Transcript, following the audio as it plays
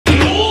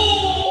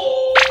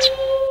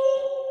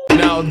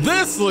Now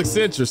this looks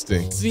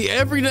interesting. See,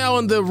 every now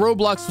and then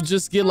Roblox will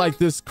just get like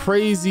this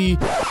crazy.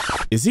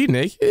 Is he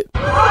naked?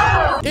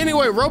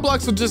 Anyway,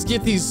 Roblox will just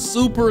get these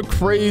super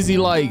crazy,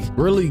 like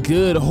really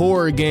good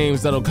horror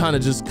games that'll kind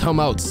of just come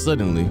out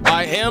suddenly.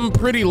 I am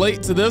pretty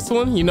late to this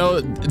one, you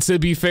know, to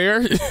be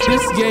fair.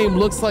 This game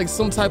looks like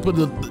some type of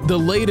the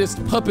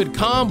latest puppet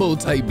combo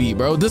type beat,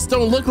 bro. This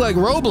don't look like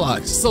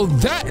Roblox. So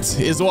that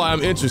is why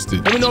I'm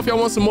interested. Let me know if y'all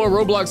want some more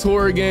Roblox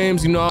horror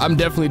games. You know, I'm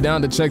definitely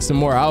down to check some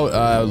more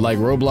out. Like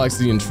Roblox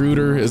The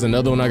Intruder is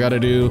another one I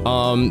gotta do.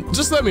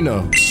 Just let me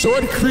know.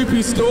 Short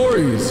Creepy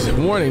Stories.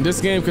 Warning,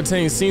 this game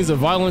contains scenes of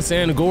violence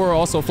and gore,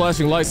 also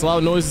flashing lights,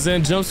 loud noises,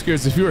 and jump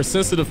scares. If you're a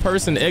sensitive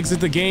person,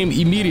 exit the game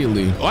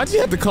immediately. Why'd you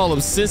have to call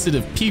them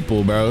sensitive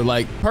people, bro?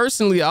 Like,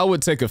 personally, I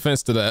would take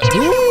offense to that.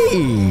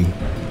 Dang.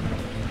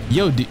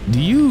 Yo, do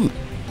you...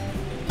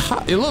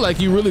 It looked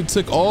like you really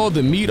took all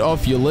the meat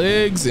off your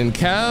legs and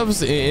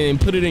calves and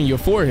put it in your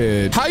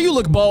forehead. How you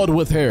look bald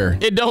with hair?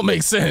 It don't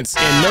make sense.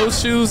 And no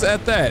shoes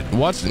at that.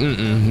 Watch,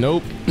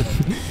 nope.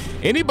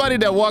 Anybody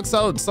that walks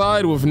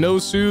outside with no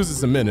shoes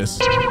is a menace.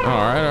 All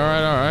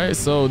right.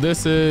 So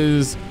this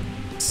is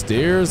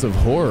Stairs of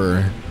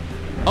Horror.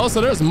 Oh, so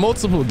there's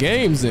multiple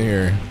games in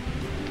here.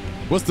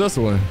 What's this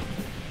one?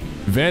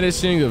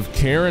 Vanishing of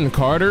Karen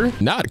Carter?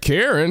 Not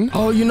Karen.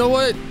 Oh, you know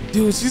what?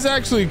 Dude, she's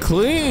actually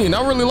clean.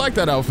 I really like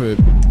that outfit.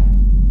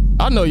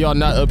 I know y'all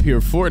not up here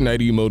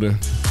Fortnite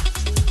emoting.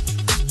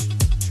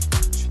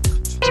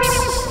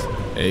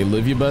 Hey,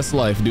 live your best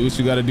life. Do what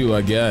you gotta do,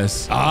 I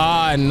guess.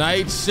 Ah,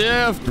 Night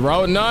Shift,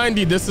 Route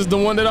 90. This is the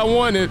one that I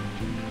wanted.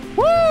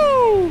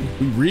 Woo!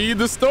 We read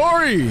the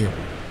story.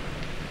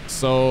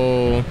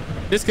 So,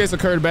 this case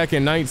occurred back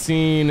in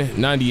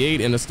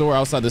 1998 in a store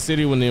outside the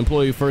city when the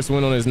employee first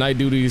went on his night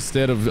duty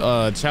instead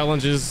of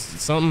challenges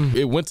something.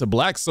 It went to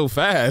black so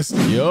fast.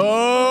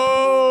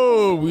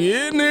 Yo, we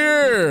in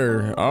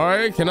here. All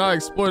right, can I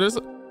explore this?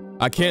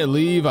 I can't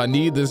leave. I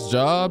need this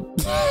job.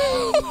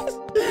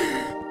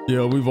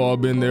 Yo, we've all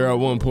been there at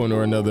one point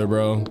or another,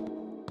 bro.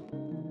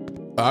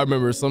 I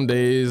remember some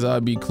days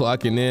I'd be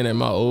clocking in at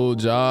my old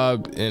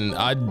job and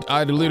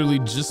I'd literally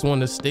just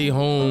want to stay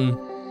home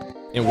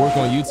and work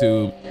on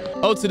YouTube.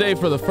 Oh, today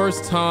for the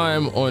first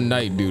time on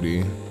night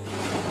duty.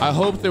 I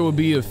hope there will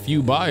be a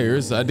few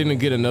buyers. I didn't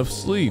get enough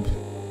sleep.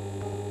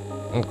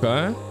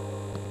 Okay.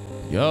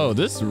 Yo,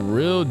 this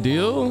real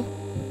deal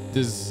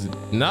does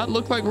not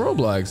look like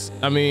Roblox.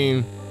 I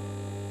mean,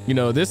 you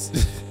know, this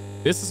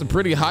is a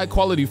pretty high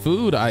quality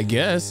food, I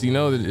guess. You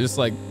know, it's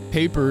like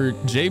paper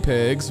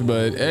JPEGs,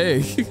 but hey,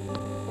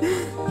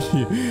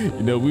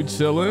 you know, we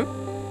chilling.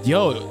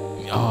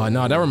 Yo, oh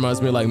no, that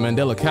reminds me of like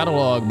Mandela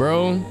Catalog,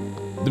 bro.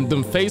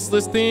 Them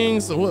faceless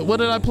things. What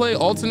did I play?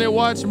 Alternate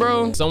watch,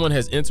 bro. Someone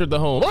has entered the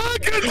home.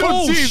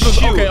 Oh, Jesus.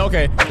 Shoot.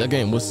 Okay. That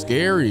game was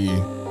scary.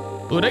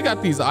 Oh, they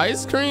got these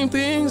ice cream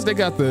things. They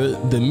got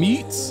the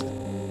meats.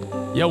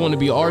 Y'all want to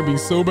be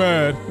Arby's so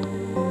bad.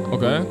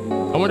 Okay.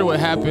 I wonder what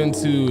happened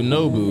to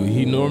Nobu.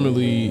 He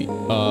normally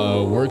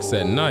works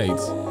at night.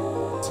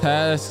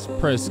 Task,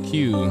 press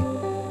Q.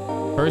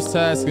 First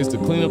task is to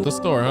clean up the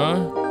store, huh?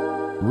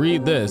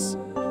 Read this.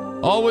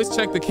 Always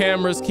check the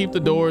cameras, keep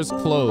the doors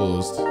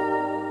closed.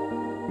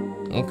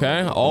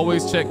 Okay,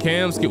 always check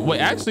cams.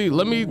 Wait, actually,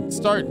 let me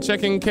start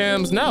checking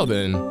cams now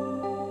then.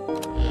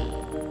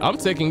 I'm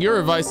taking your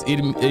advice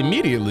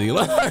immediately.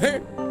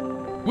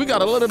 We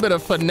got a little bit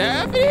of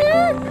FNAF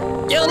here.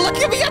 Yo, look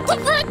at me at the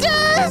front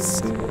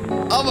desk.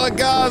 Oh my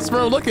gosh,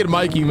 bro, look at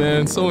Mikeeey,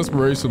 man. So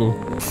inspirational.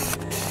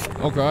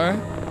 Okay.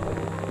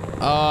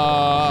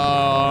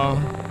 Oh,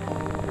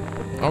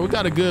 we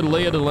got a good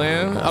lay of the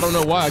land. I don't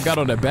know why I got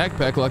on that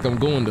backpack like I'm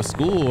going to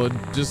school. I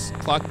just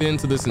clocked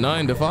into this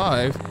 9 to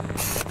 5.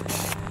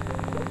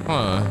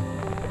 Huh.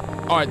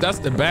 All right, that's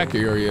the back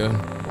area.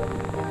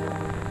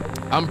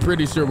 I'm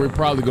pretty sure we're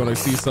probably gonna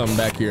see something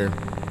back here.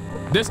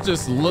 This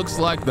just looks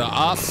like the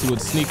ops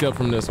would sneak up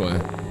from this way.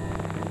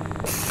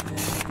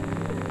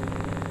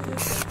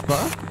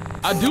 Huh?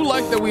 I do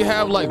like that we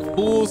have like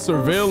full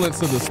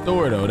surveillance of the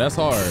store though. That's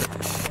hard.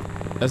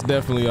 That's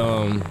definitely,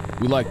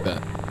 we like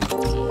that.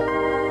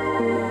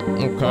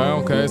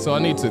 Okay, so I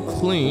need to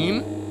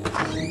clean.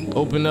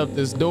 Open up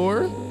this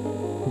door.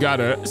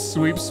 Gotta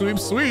sweep.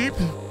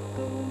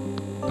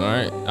 All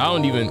right, I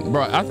don't even,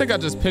 bro, I think I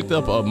just picked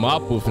up a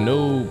mop with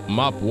no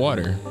mop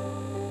water.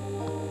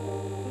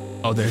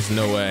 Oh, there's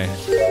no way.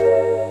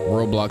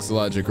 Roblox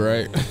logic,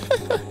 right?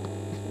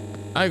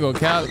 I ain't gonna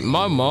count.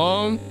 My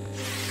mom,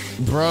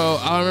 bro,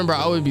 I remember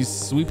I would be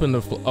sweeping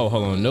the floor. Oh,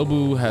 hold on.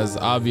 Nobu has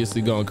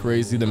obviously gone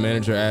crazy. The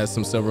manager asked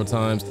him several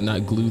times to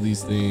not glue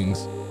these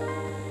things.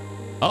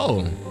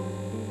 Oh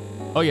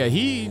yeah,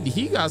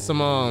 he got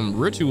some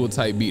ritual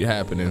type beat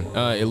happening.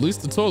 At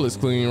least the toilet's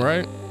clean,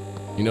 right?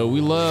 You know,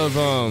 we love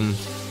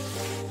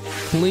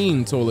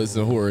clean toilets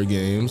in horror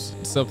games.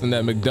 Something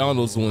that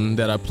McDonald's one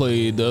that I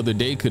played the other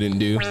day couldn't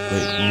do. But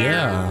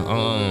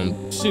yeah,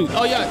 shoot.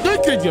 Oh yeah,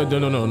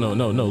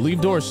 no.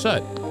 Leave doors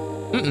shut.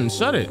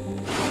 Shut it.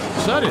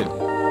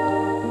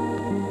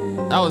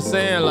 I was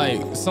saying,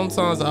 like,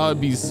 sometimes I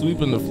would be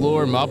sweeping the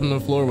floor, mopping the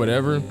floor,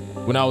 whatever,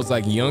 when I was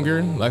like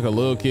younger, like a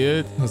little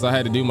kid, because I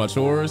had to do my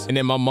chores. And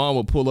then my mom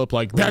would pull up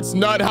like, that's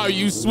not how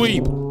you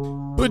sweep.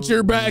 Put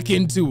your back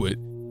into it.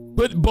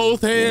 Put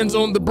both hands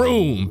on the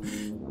broom.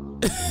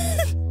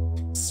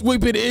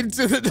 Sweep it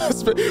into the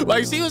dustbin.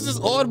 Like she was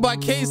just on my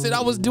case and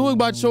I was doing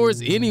my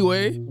chores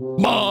anyway,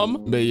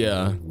 Mom. But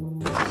yeah.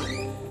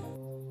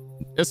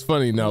 It's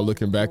funny now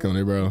looking back on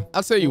it, bro.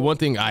 I'll tell you one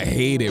thing I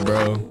hated,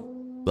 bro.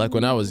 Like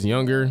when I was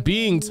younger,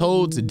 being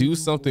told to do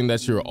something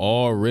that you're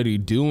already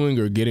doing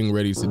or getting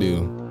ready to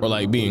do, or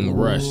like being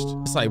rushed.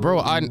 It's like, bro,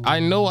 I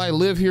know I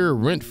live here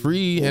rent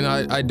free and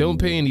I don't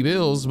pay any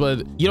bills,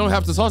 but you don't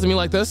have to talk to me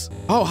like this.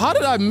 Oh, how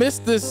did I miss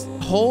this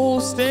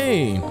whole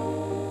stain?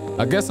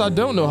 I guess I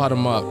don't know how to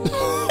mop.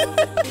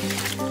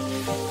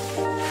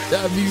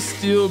 That'd be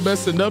still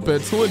messing up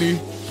at 20.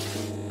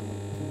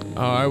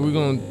 All right, we're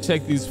gonna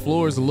check these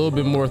floors a little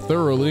bit more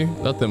thoroughly.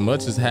 Nothing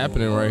much is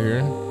happening right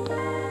here.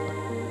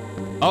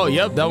 Oh,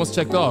 yep, that was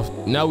checked off.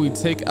 Now we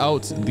take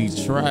out the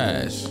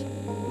trash.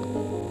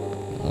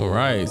 All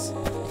right,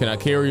 can I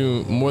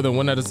carry more than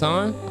one at a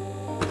time?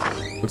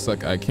 Looks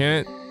like I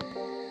can't.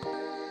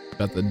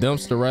 Got the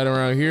dumpster right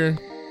around here.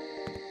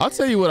 I'll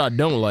tell you what I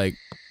don't like.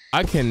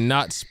 I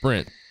cannot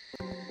sprint.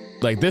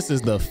 Like this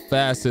is the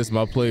fastest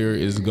my player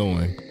is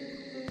going.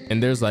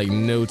 And there's like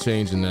no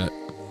change in that.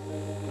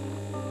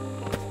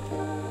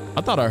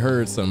 I thought I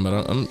heard something,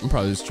 but I'm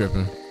probably just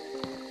tripping.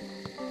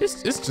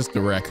 It's just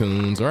the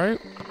raccoons, right?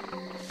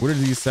 What are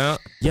these sound?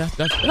 Yeah,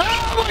 that's,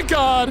 oh my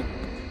God.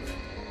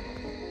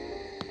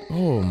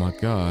 Oh my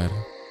God.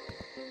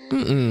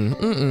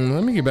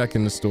 Let me get back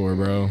in the store,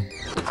 bro.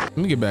 Let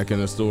me get back in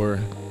the store.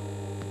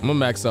 I'm gonna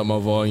max out my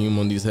volume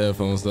on these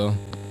headphones though.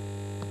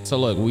 So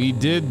look, we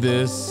did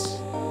this.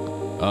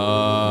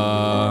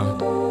 I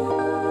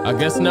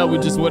guess now we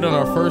just wait on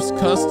our first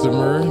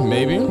customer,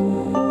 maybe.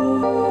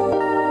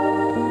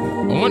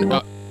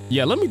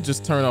 Yeah, let me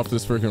just turn off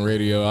this freaking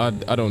radio. I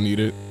don't need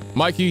it.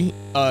 Mikey,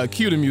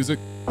 cue the music.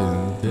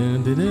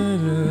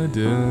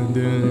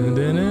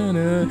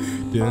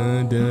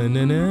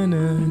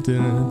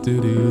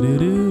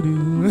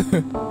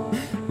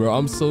 Bro,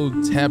 I'm so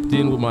tapped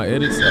in with my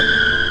edits.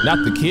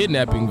 Not the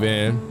kidnapping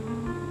van.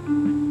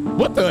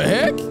 What the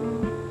heck?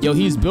 Yo,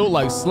 he's built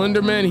like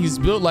Slender Man. He's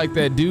built like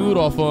that dude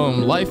off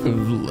Life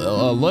and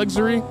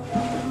Luxury.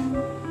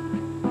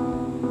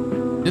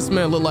 This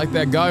man looked like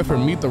that guy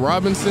from Meet the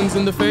Robinsons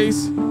in the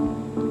face.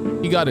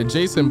 He got a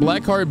Jason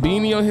Blackheart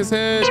beanie on his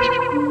head.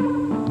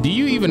 Do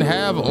you even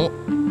have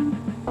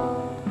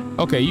on?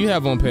 Okay, you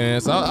have on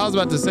pants. I was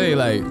about to say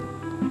like,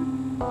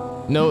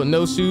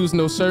 no shoes,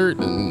 no shirt,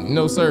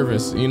 no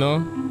service, you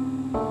know?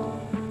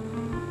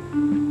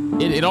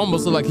 It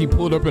almost looked like he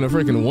pulled up in a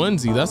freaking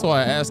onesie. That's why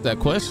I asked that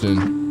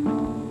question.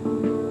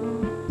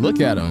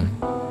 Look at him.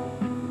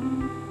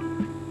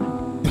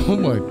 Oh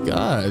my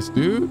gosh,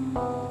 dude.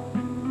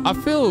 I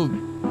feel,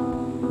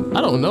 I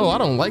don't know. I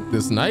don't like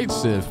this night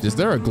shift. Is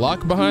there a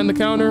Glock behind the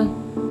counter?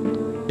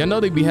 I know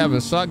they be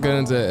having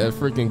shotguns at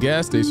freaking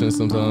gas stations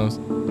sometimes.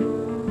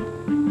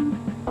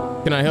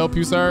 Can I help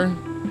you, sir?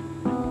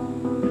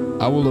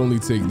 I will only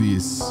take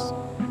these.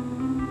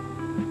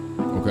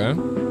 Okay.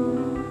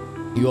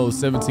 You owe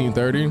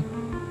 $17.30.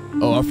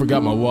 Oh, I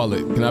forgot my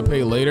wallet. Can I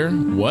pay later?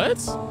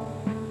 What?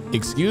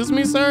 Excuse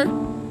me, sir?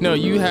 No,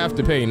 you have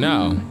to pay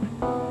now.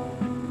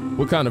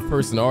 What kind of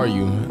person are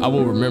you? I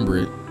will remember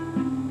it.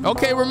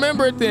 Okay,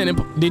 remember it then.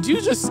 Did you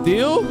just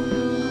steal?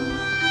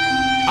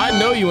 I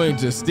know you ain't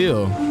just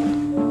steal.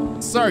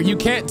 Sir, you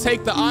can't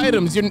take the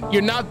items.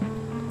 You're not,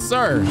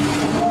 sir.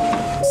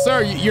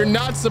 Sir, you're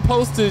not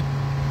supposed to.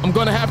 I'm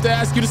gonna have to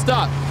ask you to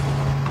stop.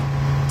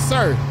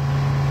 Sir,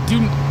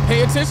 do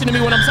pay attention to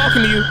me when I'm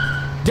talking to you.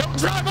 Don't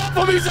drive off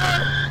on me,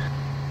 sir.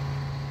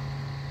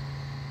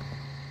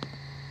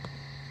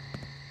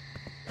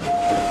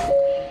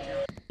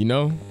 You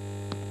know,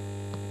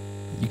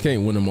 you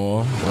can't win them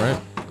all,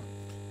 right?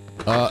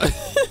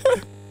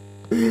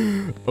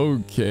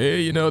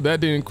 Okay, you know,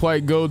 that didn't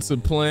quite go to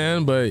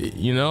plan, but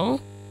you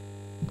know,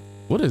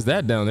 what is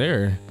that down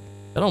there?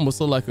 That almost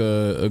looked like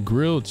a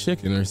grilled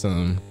chicken or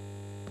something.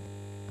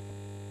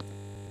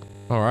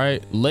 All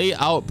right, lay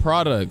out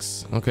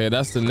products. Okay,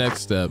 that's the next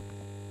step.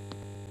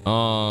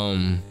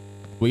 Well,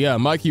 yeah,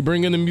 Mikey,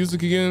 bring in the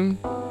music again.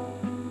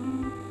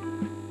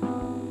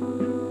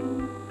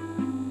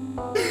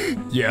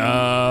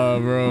 Yeah,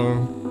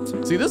 bro.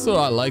 See, this is what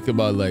I like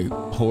about like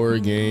horror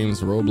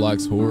games,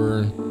 Roblox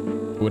horror,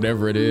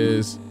 whatever it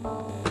is.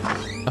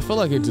 I feel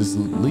like it just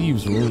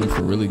leaves room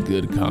for really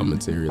good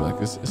commentary. Like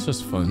it's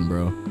just fun,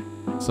 bro.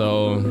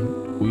 So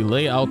we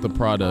lay out the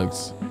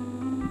products.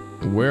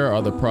 Where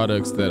are the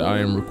products that I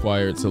am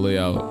required to lay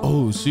out?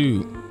 Oh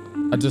shoot,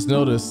 I just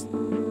noticed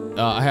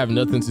I have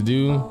nothing to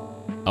do.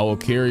 I will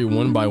carry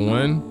one by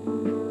one.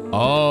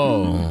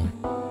 Oh,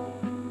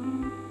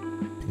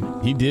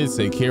 he did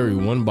say carry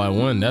one by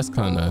one. That's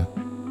kind of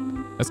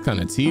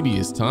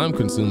tedious, time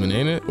consuming,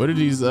 ain't it? Where did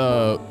these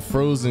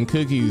frozen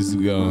cookies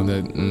go?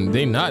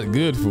 They not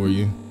good for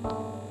you.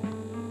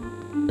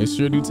 They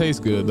sure do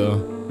taste good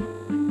though.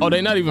 Oh,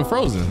 they not even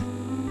frozen.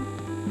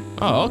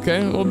 Oh,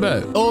 okay, well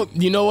bet. Oh,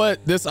 you know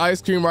what? This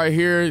ice cream right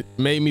here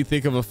made me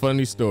think of a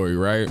funny story,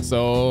 right?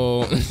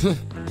 So,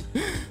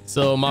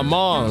 so my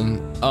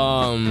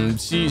mom,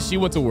 she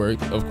went to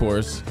work, of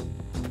course.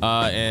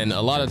 And a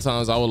lot of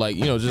times I would like,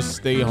 you know, just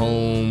stay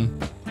home,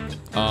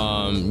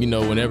 you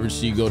know, whenever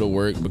she go to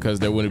work, because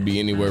there wouldn't be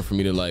anywhere for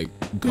me to like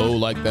go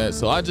like that.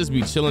 So I'd just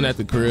be chilling at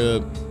the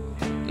crib,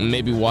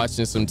 maybe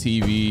watching some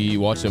TV,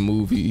 watch a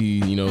movie,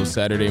 you know,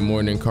 Saturday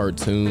morning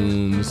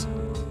cartoons,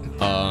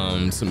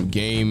 some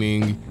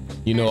gaming,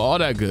 you know, all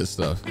that good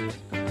stuff.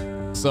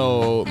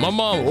 So my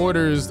mom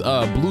orders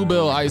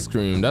Bluebell ice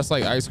cream. That's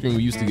like ice cream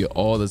we used to get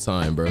all the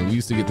time, bro. We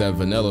used to get that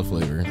vanilla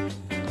flavor.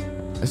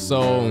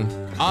 So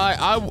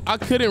I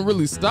couldn't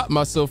really stop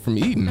myself from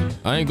eating.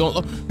 I ain't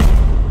gonna.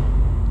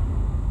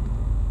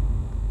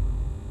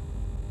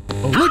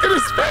 Oh, look at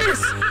his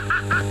face.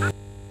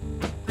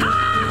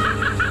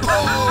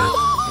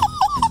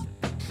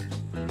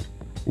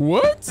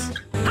 What?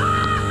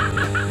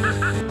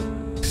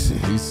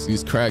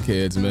 These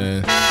crackheads,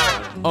 man.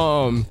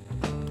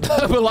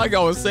 But like I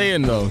was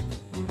saying though,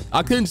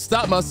 I couldn't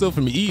stop myself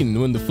from eating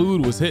when the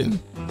food was hitting.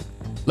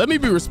 Let me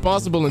be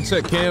responsible and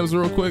check cams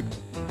real quick.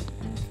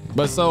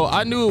 But so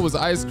I knew it was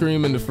ice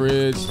cream in the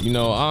fridge. You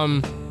know,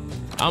 I'm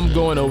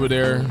going over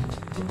there.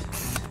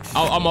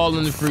 I'm all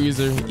in the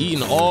freezer,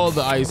 eating all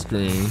the ice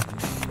cream.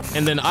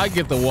 And then I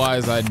get the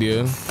wise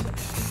idea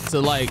to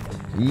like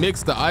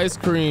mix the ice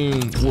cream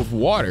with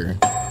water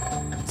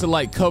to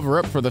like cover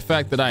up for the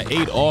fact that I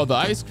ate all the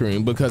ice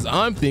cream, because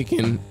I'm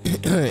thinking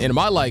in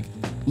my like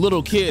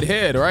little kid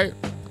head, right?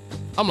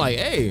 I'm like,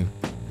 hey,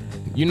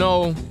 you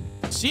know,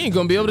 she ain't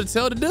gonna be able to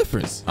tell the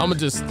difference. I'm gonna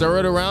just stir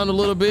it around a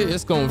little bit.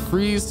 It's gonna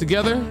freeze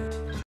together.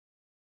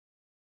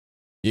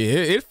 Yeah,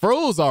 it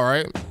froze all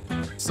right.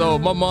 So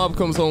my mom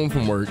comes home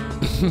from work.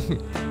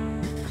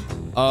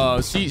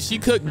 She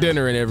cooked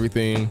dinner and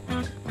everything.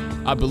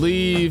 I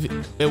believe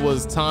it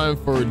was time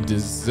for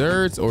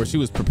dessert, or she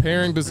was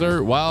preparing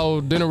dessert while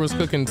dinner was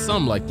cooking,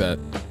 something like that.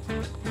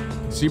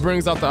 She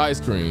brings out the ice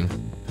cream.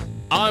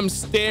 I'm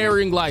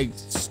staring like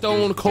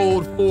stone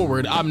cold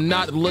forward. I'm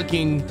not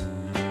looking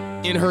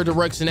in her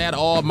direction at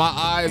all. My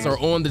eyes are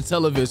on the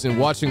television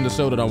watching the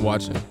show that I'm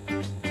watching.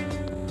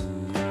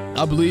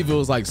 I believe it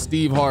was like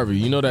Steve Harvey.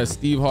 You know that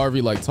Steve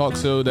Harvey like talk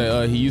show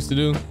that he used to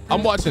do?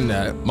 I'm watching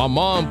that. My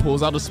mom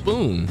pulls out a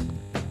spoon.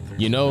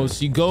 You know,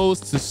 she goes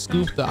to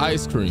scoop the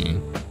ice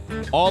cream.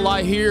 All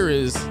I hear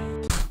is,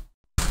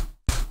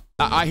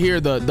 I hear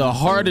the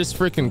hardest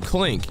freaking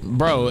clink,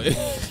 bro.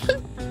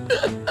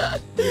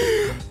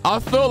 I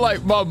felt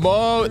like my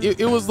mom,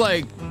 it was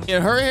like,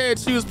 in her head,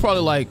 she was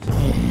probably like,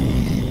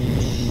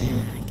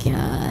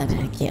 God,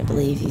 I can't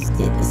believe he's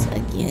did this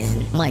again.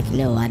 Mike,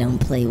 no, I don't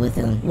play with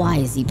him. Why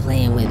is he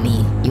playing with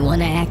me? You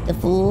wanna act a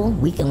fool?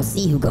 We gonna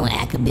see who gonna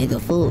act a bigger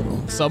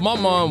fool. So my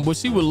mom, what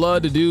she would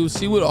love to do,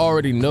 she would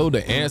already know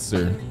the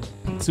answer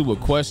to a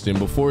question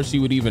before she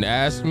would even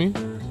ask me,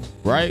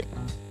 right?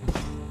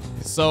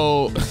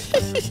 So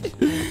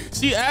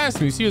she asked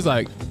me, she was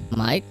like,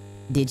 Mike,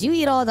 did you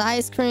eat all the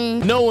ice cream?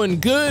 Knowing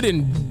good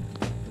and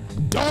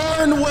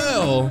darn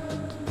well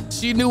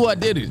she knew I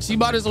did it. She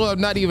might as well have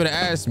not even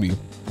asked me.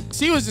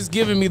 She was just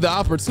giving me the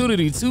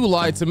opportunity to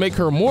lie to make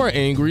her more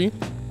angry.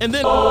 And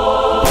then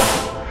I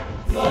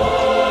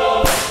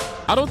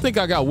don't think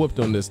I got whooped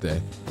on this day.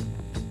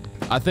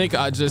 I think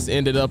I just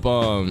ended up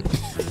I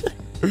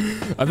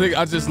think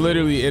I just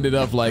literally ended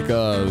up like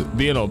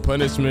being on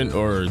punishment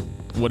or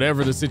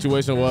whatever the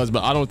situation was,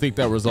 but I don't think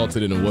that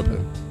resulted in a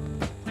whooping.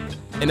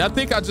 And I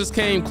think I just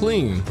came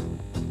clean.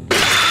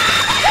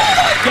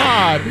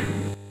 God.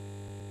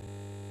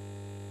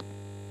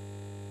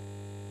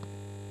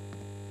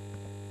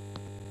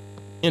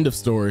 End of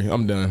story.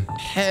 I'm done.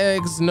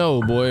 Hags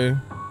no, boy.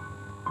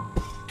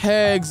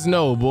 Hags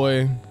no,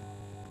 boy.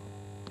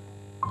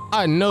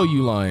 I know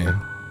you lying.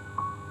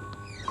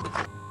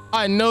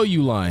 I know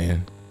you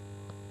lying.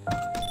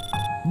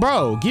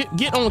 Bro,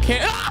 get on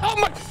cam. Oh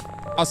my!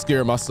 I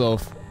scared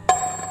myself.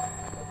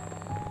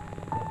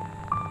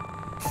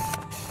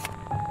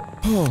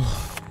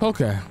 Oh,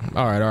 okay.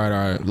 All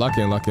right. Lock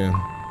in.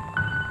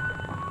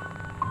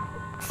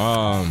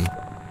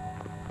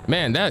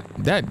 Man,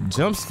 that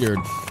jump scare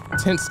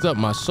tensed up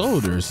my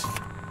shoulders.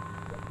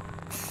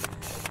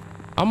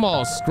 I'm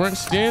all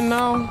scrunched in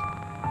now.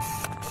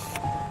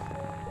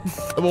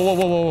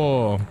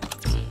 Whoa.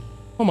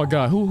 Oh my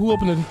God, who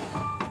opened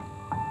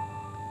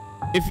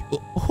it?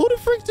 Who the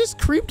frick just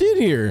creeped in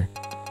here?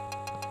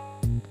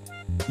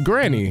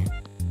 Granny,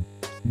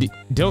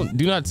 do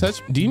not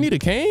touch. Do you need a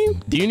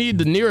cane? Do you need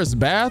the nearest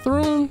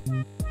bathroom?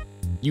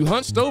 You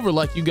hunched over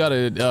like you got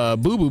a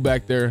boo-boo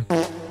back there.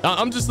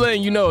 I'm just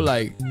letting you know,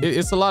 like,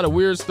 it's a lot of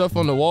weird stuff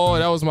on the wall.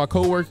 That was my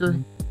coworker.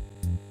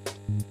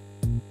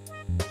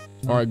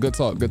 All right, good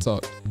talk.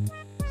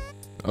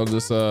 I'll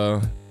just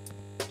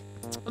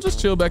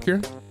chill back here.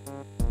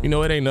 You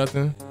know, it ain't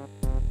nothing.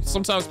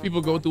 Sometimes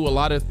people go through a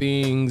lot of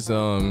things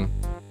in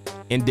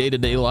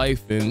day-to-day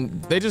life,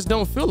 and they just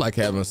don't feel like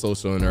having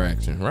social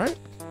interaction, right?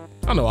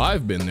 I know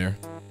I've been there.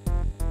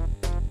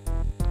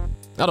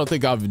 I don't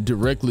think I've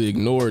directly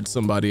ignored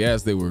somebody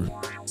as they were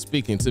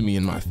speaking to me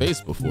in my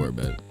face before,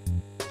 but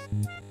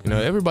you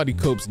know, everybody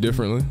copes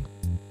differently.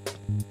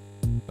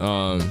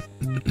 I'm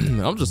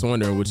just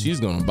wondering what she's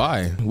gonna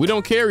buy. We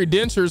don't carry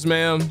dentures,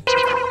 ma'am.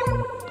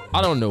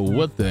 I don't know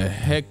what the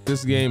heck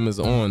this game is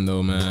on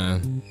though,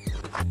 man.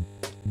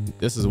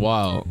 This is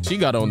wild. She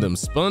got on them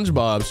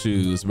SpongeBob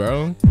shoes,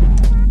 bro.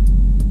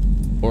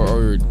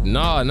 Or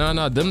nah,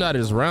 them not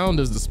as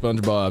round as the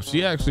SpongeBob.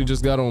 She actually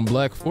just got on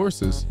black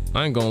forces.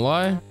 I ain't gonna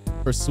lie.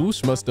 Her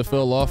swoosh must have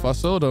fell off. I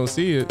still don't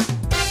see it.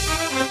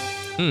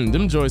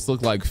 Them joints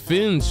look like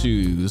Finn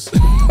shoes.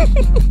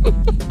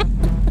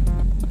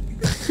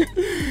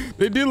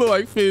 They do look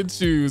like Finn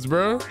shoes,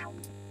 bro.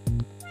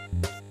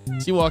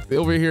 She walked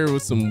over here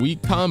with some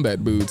weak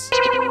combat boots.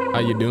 How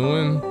you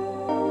doing?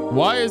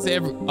 Why is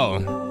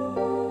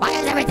Why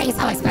is everything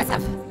so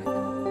expensive?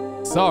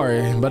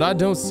 Sorry, but I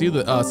don't see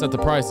the set the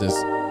prices.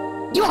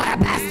 You are a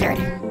bastard.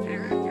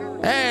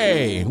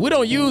 Hey, we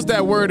don't use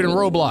that word in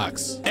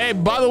Roblox. Hey,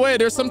 by the way,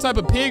 there's some type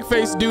of pig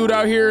face dude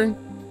out here.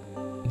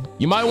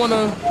 You might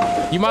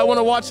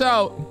wanna watch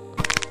out.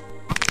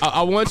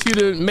 I want you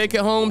to make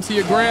it home to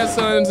your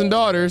grandsons and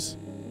daughters.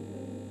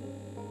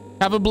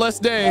 Have a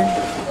blessed day.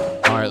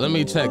 All right, let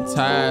me check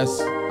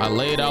tasks. I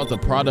laid out the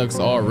products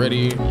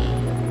already.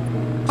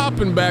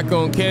 Hopping back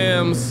on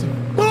cams.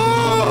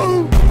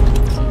 Oh!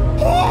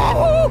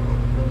 Oh!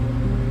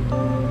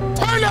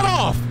 Turn that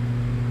off.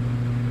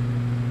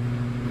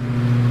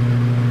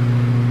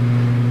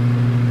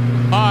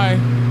 Hi.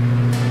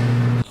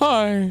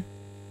 Hi.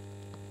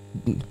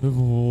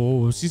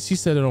 Oh, she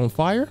set it on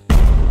fire.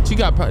 She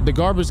got the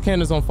garbage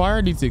can is on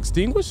fire. Needs to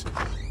extinguish.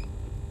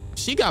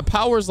 She got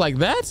powers like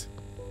that?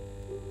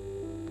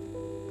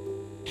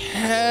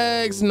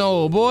 Heck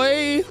no,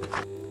 boy.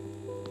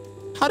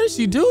 How did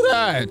she do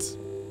that?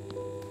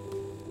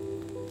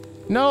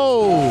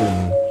 No.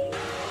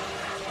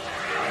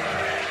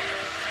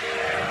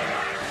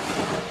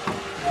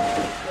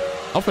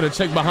 I'm finna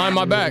check behind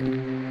my back.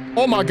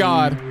 Oh my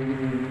God.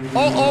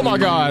 Oh my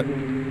God.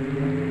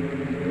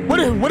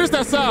 What is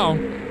that sound?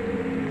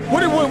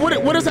 What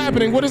is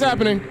happening? What is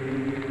happening?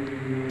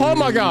 Oh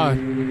my God.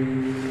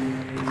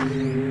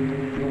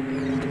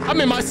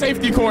 I'm in my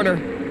safety corner.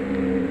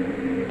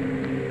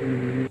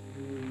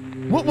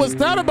 What was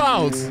that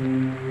about?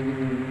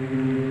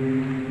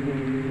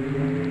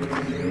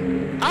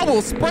 I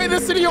will spray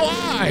this into your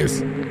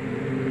eyes.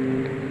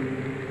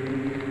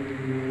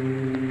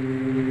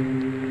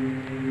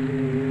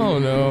 Oh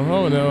no,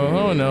 oh no,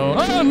 oh no,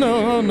 oh no,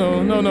 oh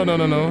no, no, no, no,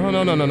 no,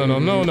 no, no, no, no, no,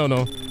 no, no,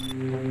 no.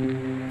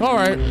 All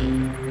right,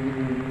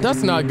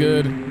 that's not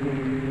good.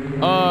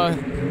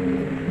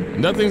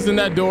 Nothing's in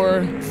that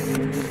door.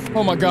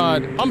 Oh my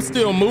God, I'm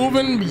still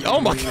moving. Oh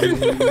my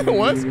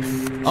goodness,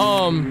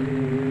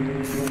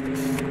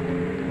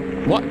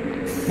 what?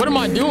 What am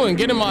I doing?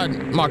 Getting my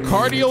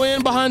cardio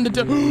in behind the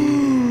door?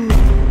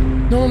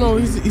 No,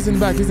 he's in the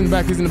back. He's in the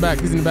back. He's in the back.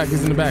 He's in the back.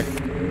 He's in the back.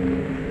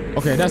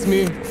 Okay, that's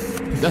me.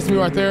 That's me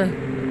right there.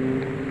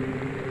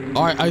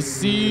 All right, I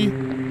see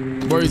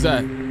where he's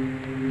at.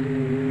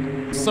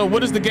 So what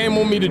does the game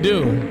want me to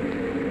do?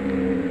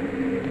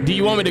 Do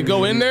you want me to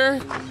go in there?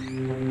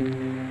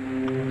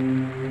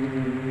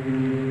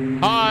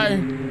 Hi.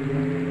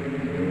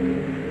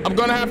 I'm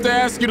gonna have to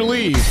ask you to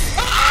leave.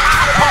 Oh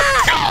my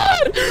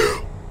God!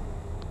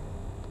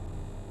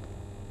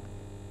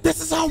 This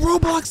is how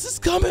Roblox is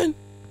coming.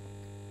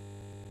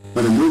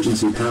 An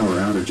emergency power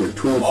outage at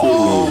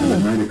 12:40 a.m.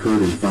 at night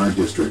occurred in 5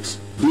 districts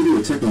due to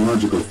a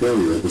technological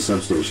failure at the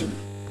substation.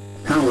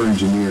 Power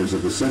engineers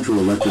of the Central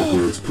Electric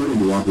Grids put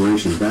into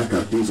operation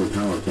backup diesel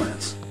power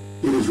plants.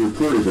 It is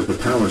reported that the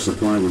power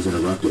supply was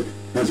interrupted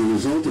as a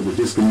result of the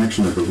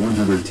disconnection of the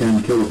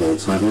 110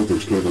 kilovolts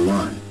high-voltage cable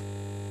line.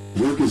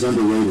 Work is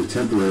underway to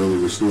temporarily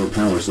restore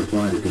power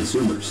supply to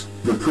consumers,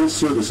 the press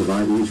service of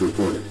IE's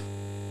reported.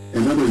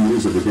 Another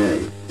news of the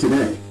day,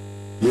 today.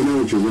 You know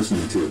what you're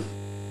listening to.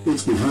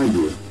 It's behind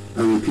you.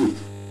 I repeat,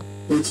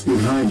 it's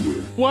behind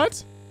you.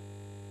 What?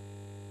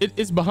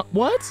 It's behind,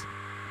 what?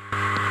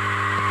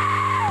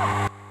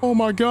 Oh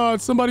my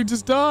God, somebody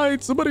just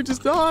died. Somebody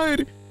just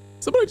died.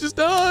 Somebody just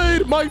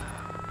died. My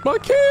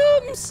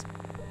cams.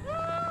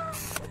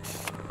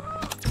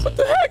 What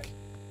the heck?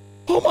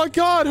 Oh my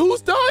God,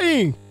 who's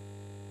dying?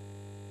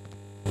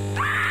 Oh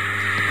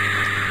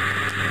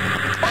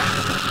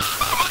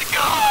my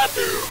God.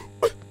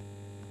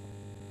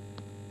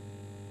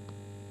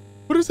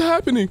 What is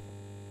happening?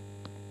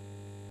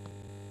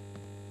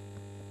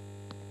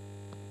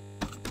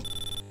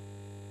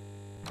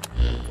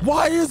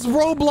 Why is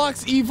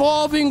Roblox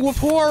evolving with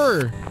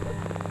horror?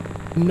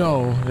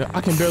 No,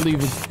 I can barely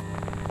even.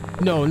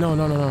 No.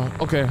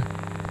 Okay. All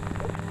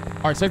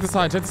right, check the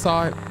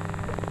side.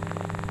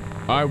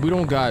 All right, we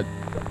don't got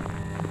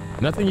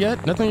nothing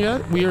yet.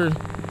 We are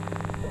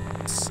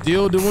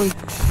still doing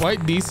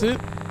quite decent.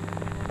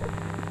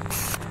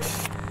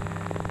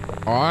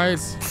 All right.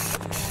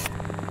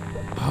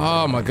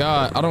 Oh my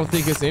God, I don't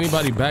think it's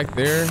anybody back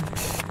there.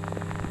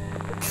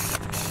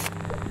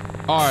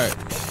 All right,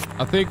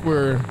 I think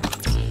we're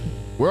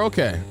We're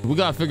okay. We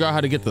gotta figure out how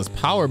to get this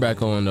power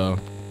back on though.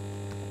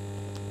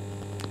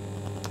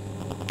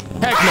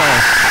 Heck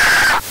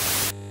no.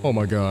 Oh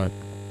my God.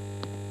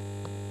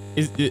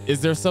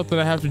 Is there something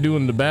I have to do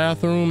in the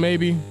bathroom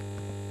maybe?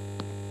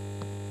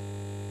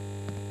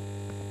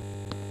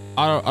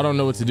 I don't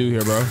know what to do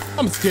here, bro.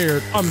 I'm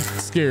scared. I'm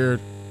scared.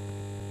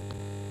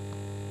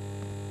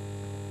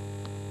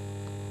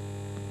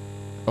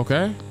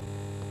 Okay.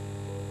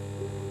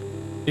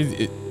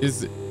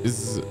 Is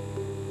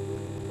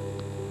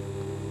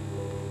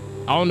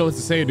I don't know what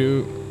to say,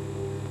 dude.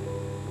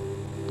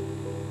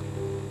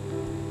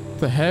 What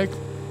the heck?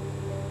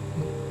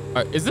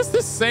 Is this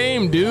the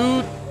same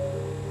dude?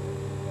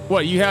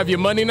 What, you have your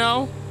money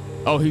now?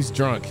 Oh, he's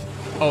drunk.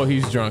 Oh,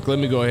 he's drunk. Let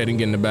me go ahead and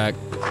get in the back.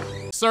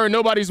 Sir,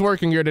 nobody's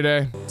working here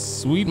today.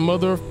 Sweet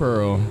mother of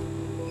pearl.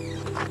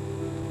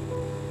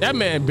 That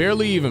man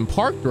barely even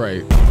parked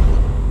right.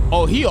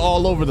 Oh, he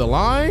all over the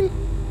line?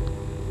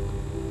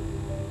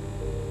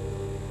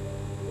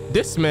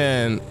 This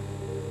man.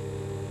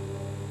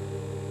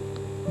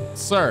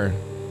 Sir.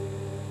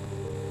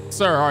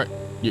 Sir,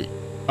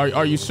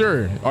 are you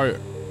sure? You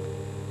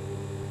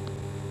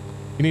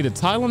need a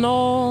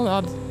Tylenol?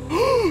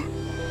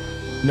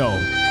 No,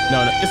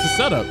 it's a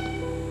setup.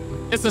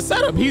 It's a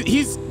setup.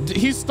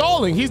 He's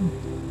stalling. He's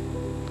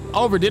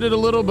overdid it a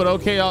little, but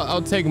okay,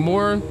 I'll take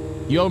more.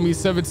 You owe me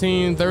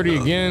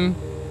 $17.30 again.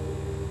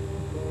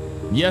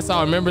 Yes,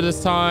 I remember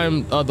this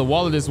time. The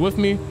wallet is with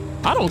me.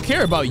 I don't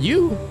care about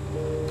you.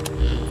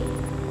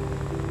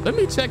 Let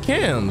me check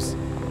cams.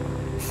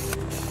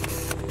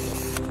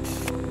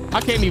 I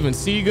can't even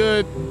see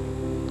good.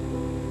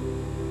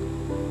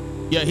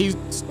 Yeah, he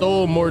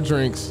stole more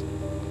drinks.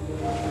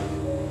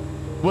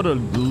 What a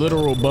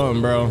literal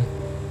bum, bro.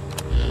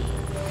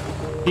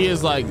 He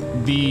is like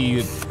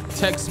the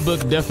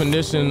textbook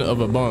definition of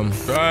a bum.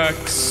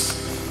 Facts.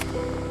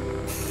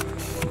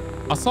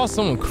 I saw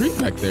someone creep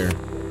back there.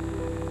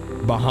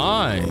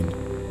 Behind.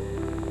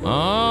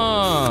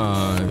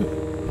 Ah.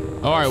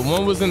 All right,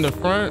 one was in the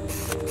front,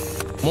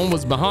 one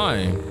was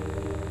behind.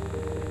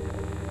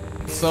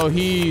 So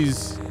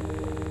he's,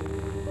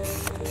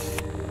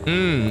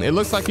 it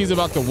looks like he's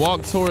about to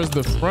walk towards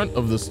the front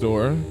of the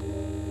store,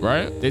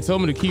 right? They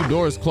told me to keep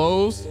doors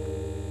closed.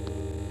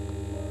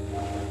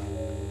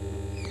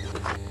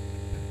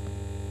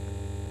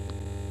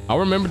 I'll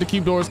remember to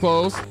keep doors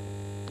closed.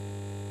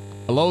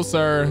 Hello,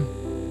 sir.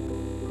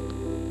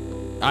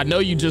 I know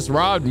you just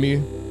robbed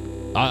me.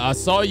 I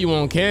saw you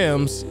on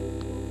cams.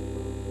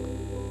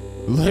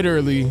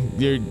 Literally,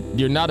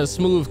 you're not a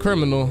smooth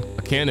criminal.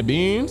 A can of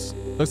beans?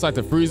 Looks like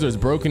the freezer is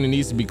broken and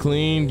needs to be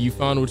cleaned. You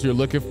found what you're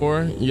looking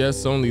for?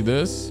 Yes, only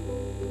this.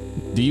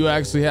 Do you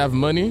actually have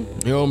money?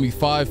 You owe me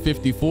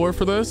 $5.54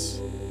 for this?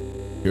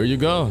 Here you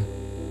go.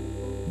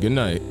 Good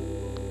night.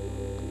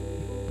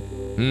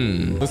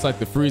 Looks like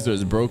the freezer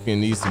is broken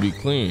and needs to be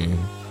cleaned.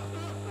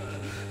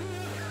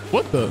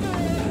 What the?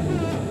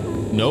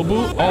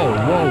 Nobu?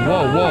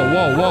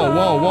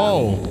 Oh,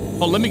 whoa.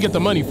 Oh, let me get the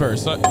money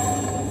first.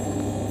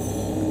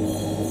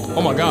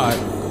 Oh my God.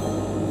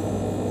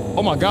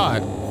 Oh my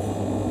God.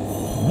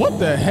 What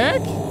the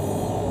heck?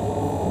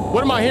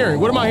 What am I hearing?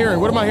 What am I hearing?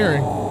 What am I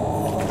hearing?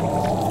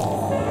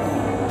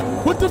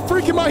 What the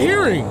freak am I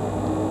hearing?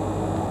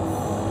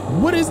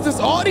 What is this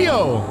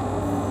audio?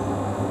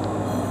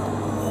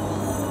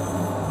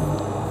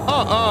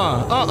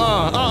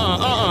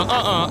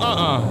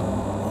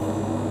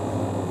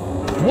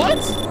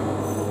 What?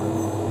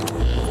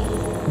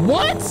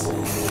 What?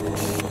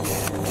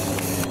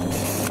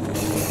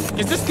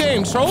 Is this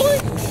game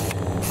trolling?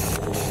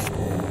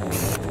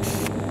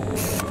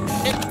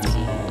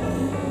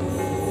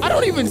 I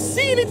don't even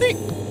see anything.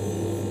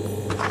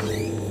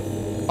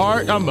 All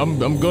right, I'm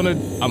gonna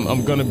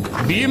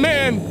be a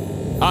man.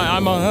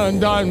 I'm a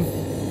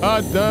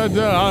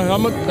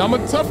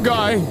tough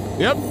guy.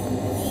 Yep.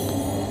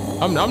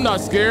 I'm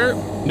not scared.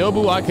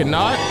 Nobu, I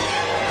cannot.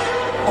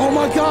 Oh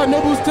my God,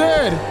 Nobu's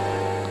dead.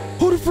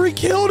 Who the freak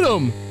killed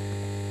him?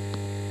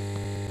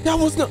 That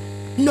was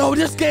no,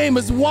 this game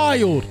is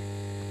wild.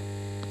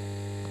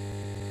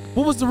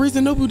 What was the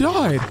reason Nobu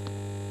died?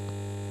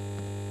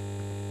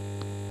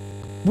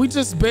 We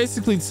just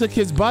basically took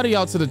his body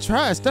out to the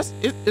trash.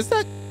 Is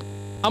that,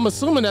 I'm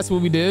assuming that's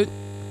what we did.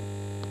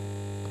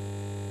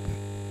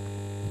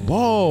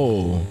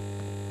 Whoa.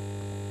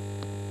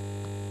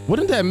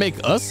 Wouldn't that make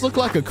us look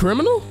like a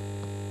criminal?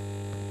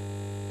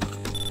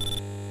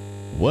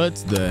 What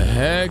the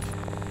heck?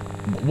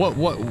 What?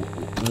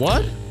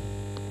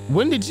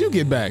 When did you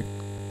get back?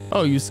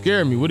 Oh, you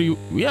scared me. What do you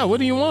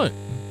want?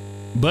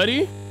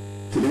 Buddy?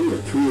 Today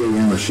at 3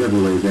 a.m. a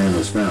Chevrolet van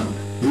was found,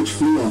 which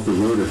flew off the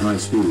road at high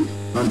speed.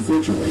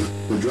 Unfortunately,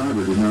 the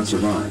driver did not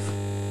survive.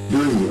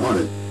 During the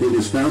audit, it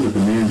was found that the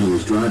man who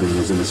was driving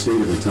was in a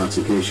state of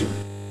intoxication.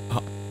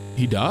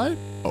 He died?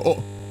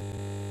 Oh.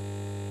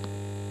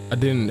 I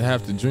didn't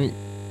have to drink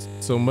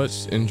so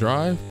much and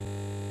drive.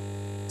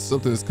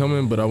 Something's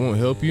coming, but I won't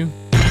help you.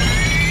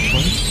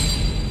 What?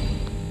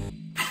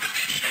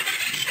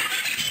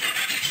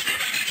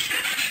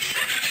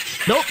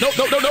 Nope.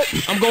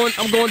 I'm going.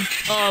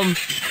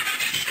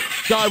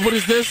 God, what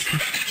is this?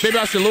 Maybe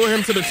I should lure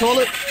him to the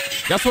toilet.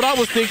 That's what I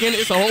was thinking.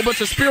 It's a whole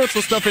bunch of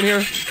spiritual stuff in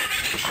here.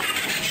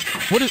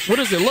 What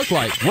does it look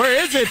like? Where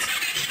is it?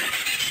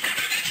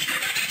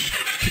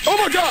 Oh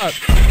my God.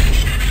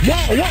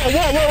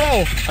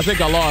 Whoa. I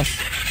think I lost.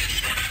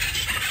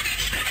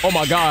 Oh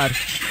my God.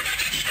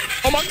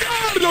 Oh my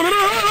God. No.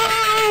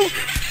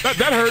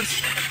 That hurts.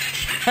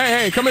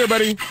 Hey, come here,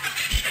 buddy.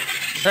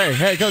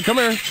 Hey, come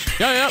here.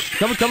 Yeah,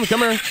 come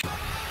here.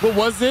 What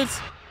was it?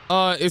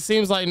 It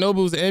seems like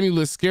Nobu's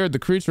amulet scared the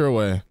creature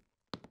away.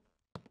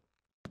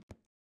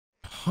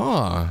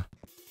 Huh.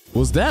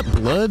 Was that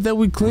blood that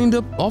we cleaned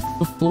up off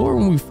the floor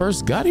when we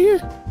first got here?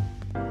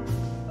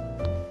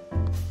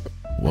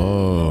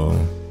 Whoa.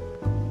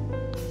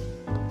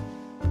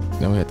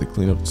 Now we have to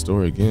clean up the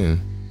store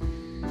again.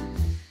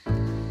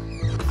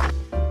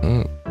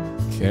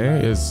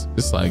 Okay,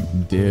 it's like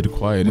dead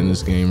quiet in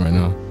this game right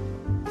now.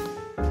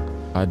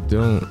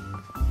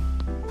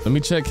 Let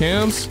me check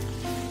cams.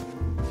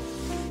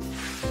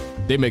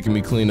 They making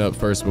me clean up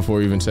first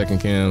before even checking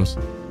cams.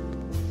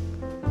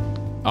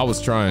 I was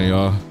trying,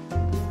 y'all.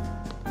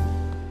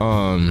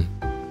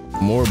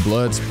 More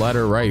blood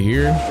splatter right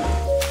here.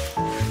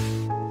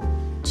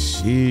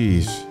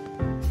 Sheesh.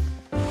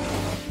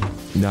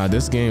 Nah,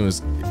 this game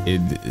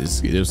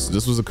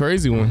this was a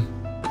crazy one.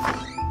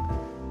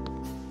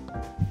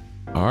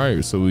 All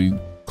right, so we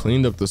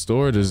cleaned up the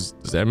store. Does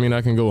that mean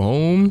I can go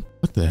home?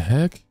 What the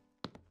heck?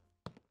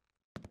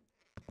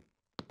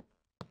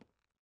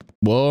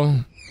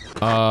 Well,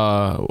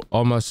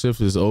 all my shift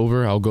is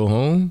over. I'll go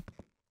home.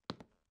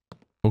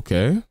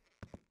 Okay.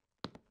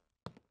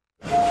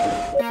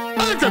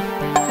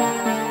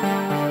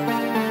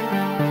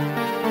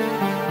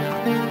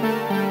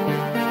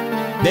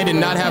 They did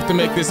not have to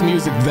make this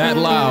music that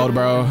loud,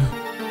 bro.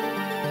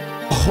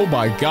 Oh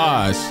my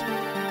gosh.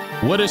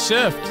 What a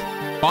shift.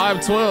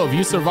 512,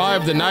 you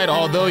survived the night.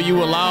 Although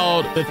you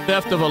allowed the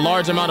theft of a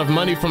large amount of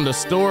money from the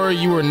store,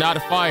 you were not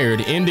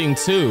fired. Ending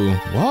 2.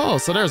 Whoa,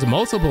 so there's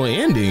multiple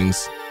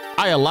endings.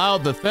 I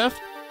allowed the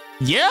theft?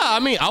 Yeah, I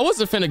mean, I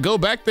wasn't finna go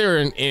back there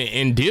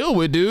and deal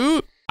with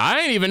dude. I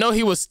didn't even know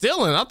he was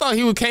stealing. I thought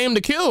he came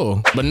to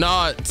kill. But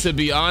not, to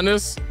be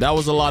honest, that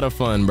was a lot of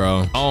fun,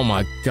 bro. Oh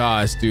my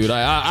gosh, dude.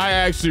 I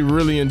actually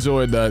really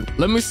enjoyed that.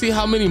 Let me see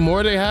how many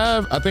more they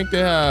have. I think they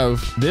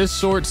have this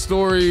short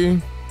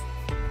story.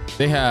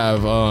 They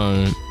have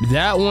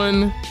that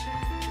one.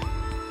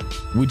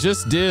 We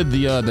just did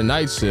the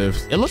night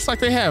shift. It looks like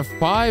they have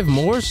 5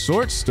 more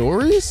short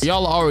stories.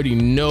 Y'all already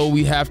know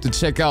we have to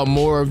check out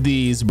more of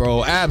these,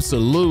 bro.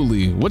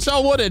 Absolutely. What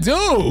y'all want to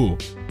do?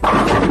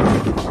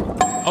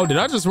 Oh, did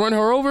I just run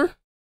her over?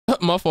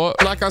 My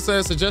fault. Like I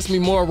said, suggest me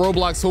more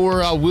Roblox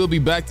horror. I will be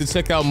back to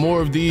check out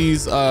more of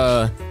these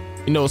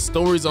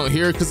stories on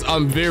here because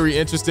I'm very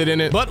interested in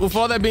it. But with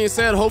all that being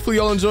said, hopefully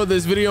y'all enjoyed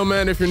this video,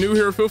 man. If you're new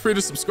here, feel free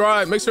to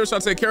subscribe. Make sure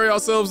y'all take care of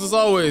yourselves as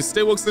always.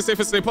 Stay woke, stay safe,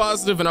 and stay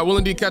positive, and I will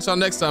indeed catch y'all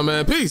next time,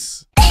 man.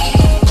 Peace.